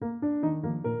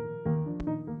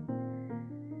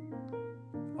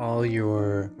all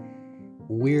your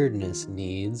weirdness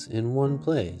needs in one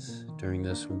place during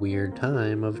this weird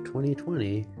time of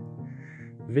 2020.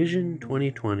 Vision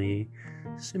 2020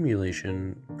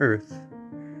 Simulation Earth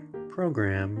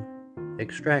Program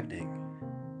Extracting.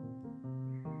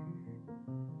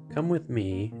 Come with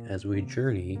me as we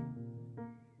journey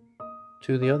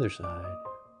to the other side.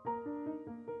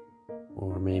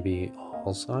 Or maybe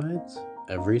all sides?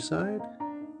 Every side?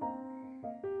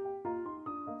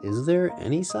 Is there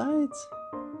any sides?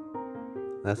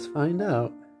 Let's find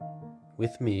out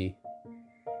with me,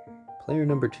 player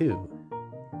number 2.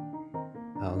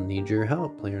 I'll need your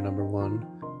help, player number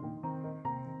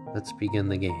 1. Let's begin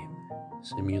the game.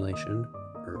 Simulation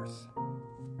Earth.